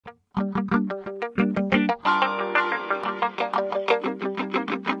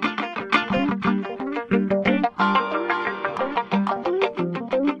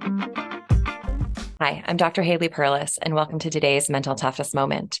I'm Dr. Haley Perlus, and welcome to today's Mental Toughness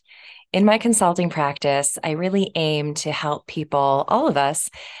Moment. In my consulting practice, I really aim to help people, all of us,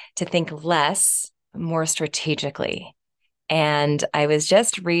 to think less, more strategically. And I was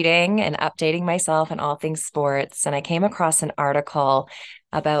just reading and updating myself on all things sports, and I came across an article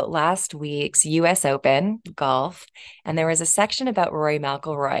about last week's US Open golf. And there was a section about Rory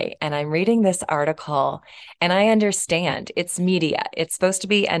McIlroy. And I'm reading this article, and I understand it's media. It's supposed to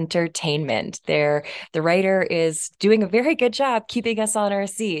be entertainment. The writer is doing a very good job keeping us on our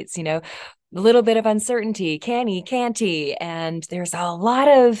seats, a little bit of uncertainty, can he, can't he? And there's a lot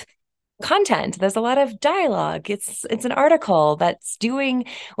of content. There's a lot of dialogue. It's an article that's doing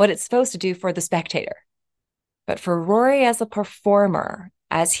what it's supposed to do for the spectator. But for Rory as a performer,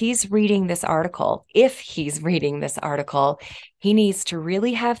 as he's reading this article, if he's reading this article, he needs to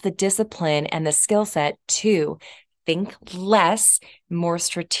really have the discipline and the skill set to think less, more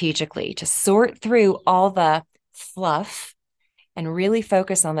strategically, to sort through all the fluff and really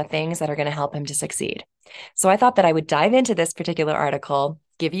focus on the things that are going to help him to succeed. So I thought that I would dive into this particular article,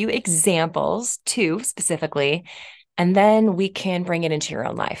 give you examples, two specifically, and then we can bring it into your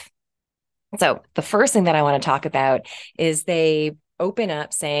own life. So the first thing that I want to talk about is they open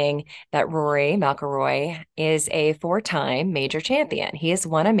up saying that Rory McIlroy is a four-time major champion. He has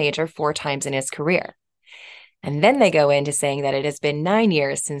won a major four times in his career. And then they go into saying that it has been 9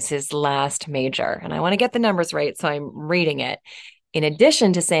 years since his last major. And I want to get the numbers right, so I'm reading it. In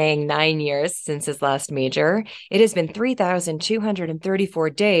addition to saying 9 years since his last major, it has been 3,234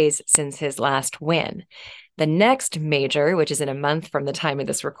 days since his last win. The next major, which is in a month from the time of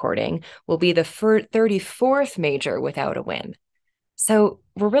this recording, will be the 34th major without a win. So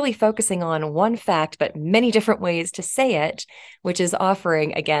we're really focusing on one fact, but many different ways to say it, which is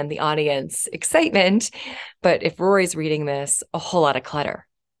offering, again, the audience excitement. But if Rory's reading this, a whole lot of clutter.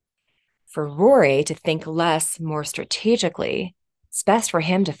 For Rory to think less, more strategically, it's best for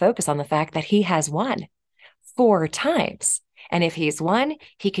him to focus on the fact that he has won four times. And if he's won,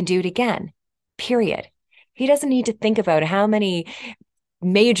 he can do it again, period. He doesn't need to think about how many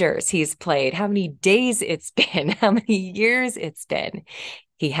majors he's played, how many days it's been, how many years it's been.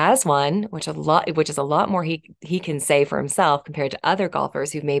 He has won, which is a lot more he can say for himself compared to other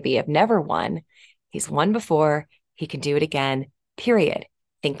golfers who maybe have never won. He's won before, he can do it again, period.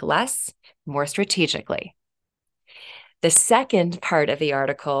 Think less, more strategically. The second part of the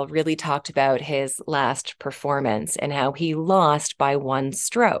article really talked about his last performance and how he lost by one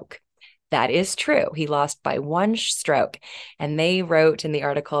stroke. That is true. He lost by one stroke. And they wrote in the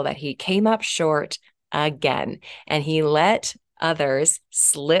article that he came up short again and he let others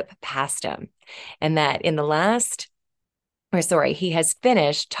slip past him. And that he has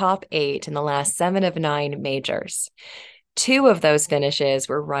finished top 8 in the last 7 of 9 majors. 2 of those finishes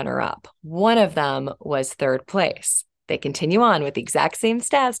were runner-up. One of them was third place. They continue on with the exact same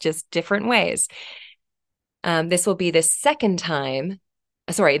stats, just different ways. This will be the second time.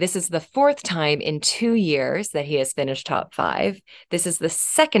 This is the 4th time in 2 years that he has finished top 5. This is the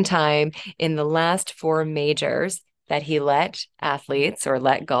second time in the last 4 majors that he let athletes or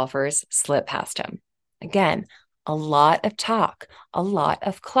let golfers slip past him. Again, a lot of talk, a lot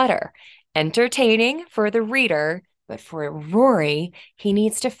of clutter, entertaining for the reader. But for Rory, he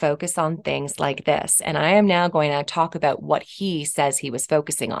needs to focus on things like this. And I am now going to talk about what he says he was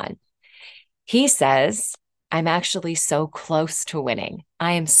focusing on. He says, I'm actually so close to winning.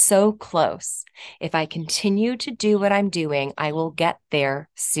 I am so close. If I continue to do what I'm doing, I will get there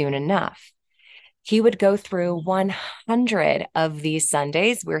soon enough. He would go through 100 of these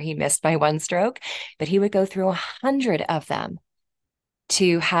Sundays where he missed by one stroke, but he would go through 100 of them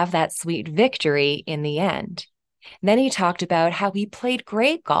to have that sweet victory in the end. Then he talked about how he played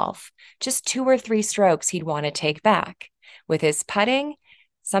great golf, just 2 or 3 strokes he'd want to take back. With his putting,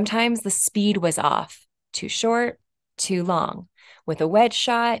 sometimes the speed was off, too short, too long. With a wedge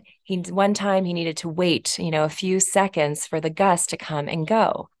shot, one time he needed to wait, a few seconds for the gust to come and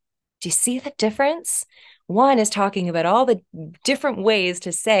go. Do you see the difference? One is talking about all the different ways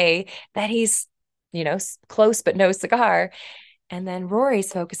to say that he's, close but no cigar. And then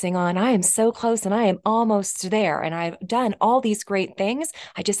Rory's focusing on, I am so close and I am almost there. And I've done all these great things.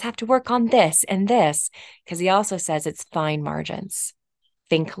 I just have to work on this and this. Because he also says it's fine margins.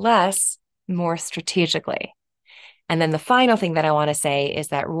 Think less, more strategically. And then the final thing that I want to say is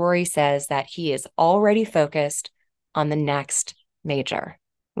that Rory says that he is already focused on the next major,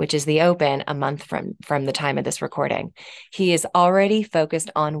 which is the Open a month from the time of this recording. He is already focused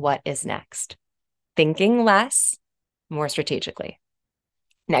on what is next. Thinking less, more strategically.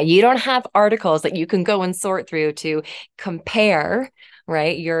 Now, you don't have articles that you can go and sort through to compare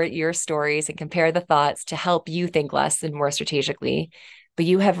right? Your stories and compare the thoughts to help you think less and more strategically. But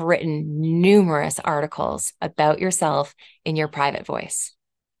you have written numerous articles about yourself in your private voice.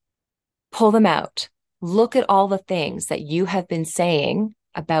 Pull them out. Look at all the things that you have been saying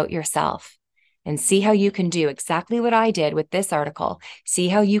about yourself and see how you can do exactly what I did with this article. See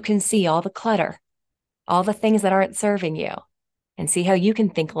how you can see all the clutter, all the things that aren't serving you, and see how you can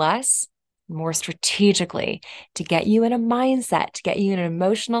think less, more strategically to get you in a mindset, to get you in an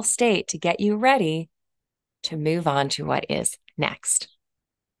emotional state, to get you ready to move on to what is next.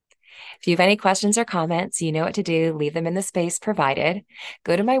 If you have any questions or comments, you know what to do. Leave them in the space provided.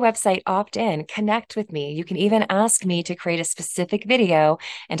 Go to my website, opt in, connect with me. You can even ask me to create a specific video,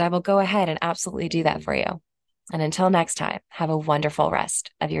 and I will go ahead and absolutely do that for you. And until next time, have a wonderful rest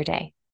of your day.